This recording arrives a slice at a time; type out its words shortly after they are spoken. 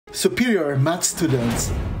superior math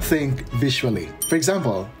students think visually. For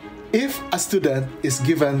example, if a student is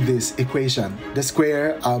given this equation, the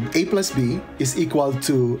square of a plus b is equal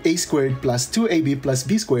to a squared plus 2ab plus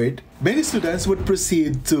b squared, many students would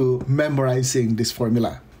proceed to memorizing this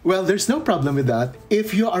formula. Well, there's no problem with that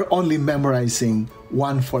if you are only memorizing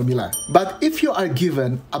one formula. But if you are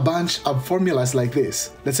given a bunch of formulas like this,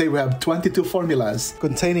 let's say we have 22 formulas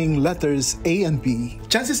containing letters A and B,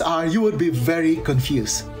 chances are you would be very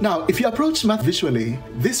confused. Now, if you approach math visually,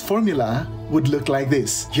 this formula would look like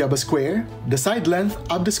this. You have a square, the side length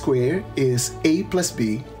of the square is A plus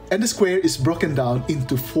B, and the square is broken down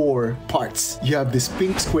into 4 parts. You have this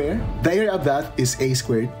pink square, the area of that is a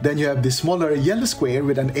squared. Then you have this smaller yellow square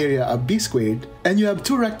with an area of b squared. And you have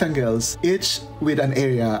 2 rectangles, each with an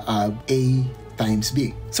area of a times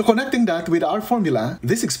b. So connecting that with our formula,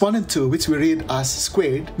 this exponent 2, which we read as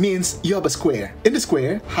squared, means you have a square. And the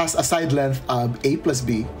square has a side length of a plus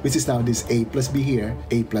b, which is now this a plus b here,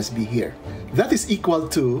 a plus b here. That is equal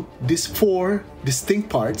to these 4 distinct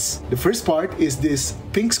parts. The first part is this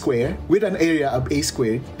pink square with an area of a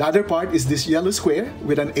squared. The other part is this yellow square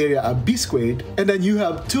with an area of b squared. And then you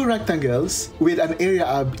have 2 rectangles with an area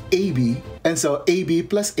of ab. And so AB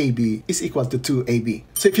plus AB is equal to 2AB.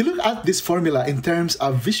 So if you look at this formula in terms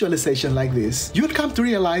of visualization like this, you would come to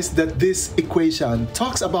realize that this equation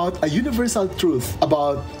talks about a universal truth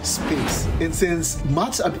about space. And since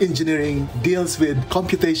much of engineering deals with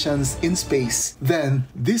computations in space, then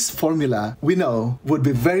this formula, we know, would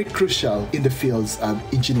be very crucial in the fields of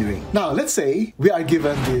engineering. Now, let's say we are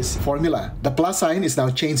given this formula. The plus sign is now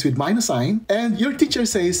changed with minus sign, and your teacher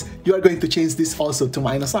says you are going to change this also to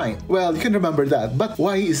minus sign. Well, you can remember that, but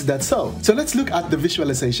why is that so? So let's look at the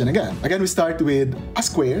visualization again. Again, we start with a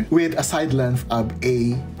square with a side length of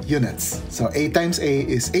a units. So a times a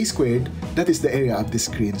is a squared. That is the area of this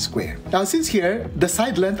green square. Now, since here, the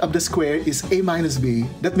side length of the square is a minus b,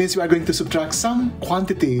 that means we are going to subtract some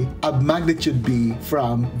quantity of magnitude b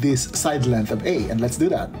from this side length of a, and let's do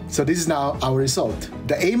that. So this is now our result.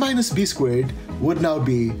 The a minus b squared would now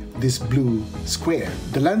be this blue square.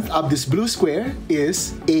 The length of this blue square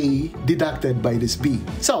is a deducted by this b.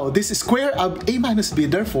 So this square of a minus b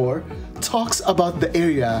therefore talks about the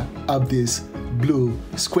area of this blue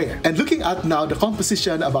square. And looking at now the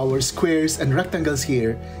composition of our squares and rectangles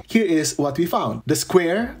here is what we found. The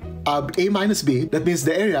square of a minus b, that means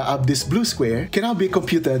the area of this blue square, can now be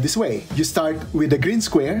computed this way. You start with the green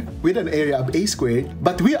square with an area of a squared,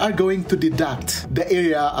 but we are going to deduct the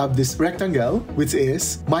area of this rectangle, which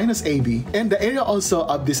is minus ab, and the area also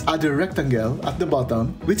of this other rectangle at the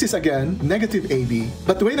bottom, which is again negative ab.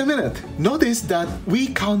 But wait a minute, notice that we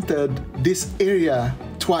counted this area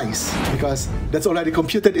twice because that's already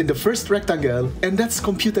computed in the first rectangle and that's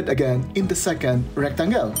computed again in the second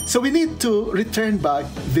rectangle. So we need to return back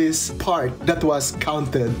this part that was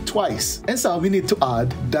counted twice. And so we need to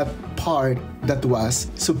add that part that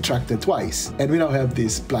was subtracted twice. And we now have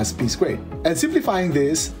this plus b squared. And simplifying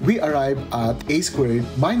this, we arrive at a squared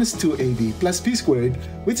minus 2ab plus b squared,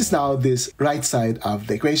 which is now this right side of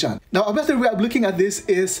the equation. Now, a better way of looking at this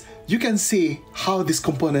is you can see how these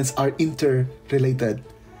components are interrelated.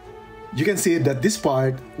 You can see that this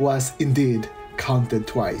part was indeed counted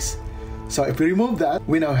twice. So if we remove that,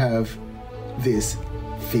 we now have this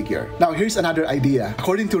figure. Now here's another idea.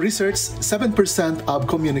 According to research, 7% of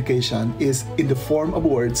communication is in the form of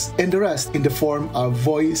words and the rest in the form of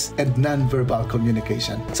voice and non-verbal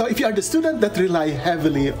communication. So if you are the student that rely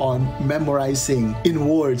heavily on memorizing in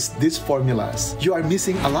words these formulas, you are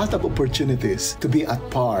missing a lot of opportunities to be at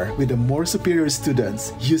par with the more superior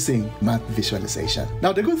students using math visualization.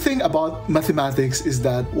 Now the good thing about mathematics is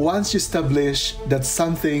that once you establish that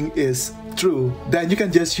something is true, then you can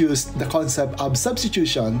just use the concept of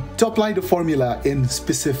substitution to apply the formula in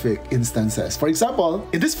specific instances. For example,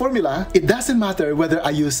 in this formula, it doesn't matter whether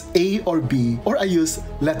I use A or B or I use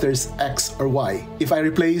letters X or Y. If I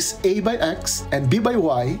replace A by X and B by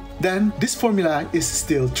Y, then this formula is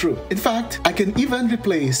still true. In fact, I can even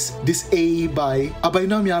replace this A by a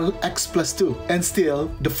binomial X plus 2 and still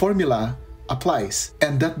the formula applies,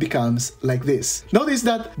 and that becomes like this. Notice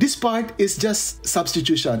that this part is just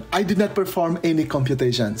substitution. I did not perform any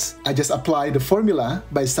computations. I just apply the formula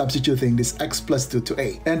by substituting this x plus 2 to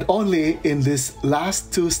a. And only in these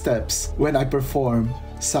last 2 steps, when I perform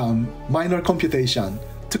some minor computation,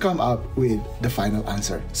 to come up with the final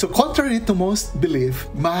answer. So contrary to most belief,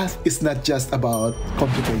 math is not just about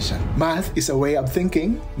computation. Math is a way of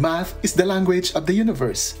thinking. Math is the language of the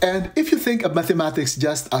universe. And if you think of mathematics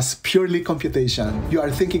just as purely computation, you are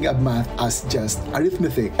thinking of math as just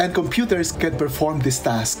arithmetic. And computers can perform these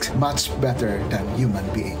tasks much better than human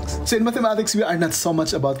beings. So in mathematics, we are not so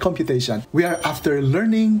much about computation. We are after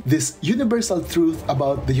learning this universal truth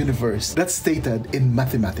about the universe that's stated in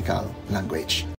mathematical language.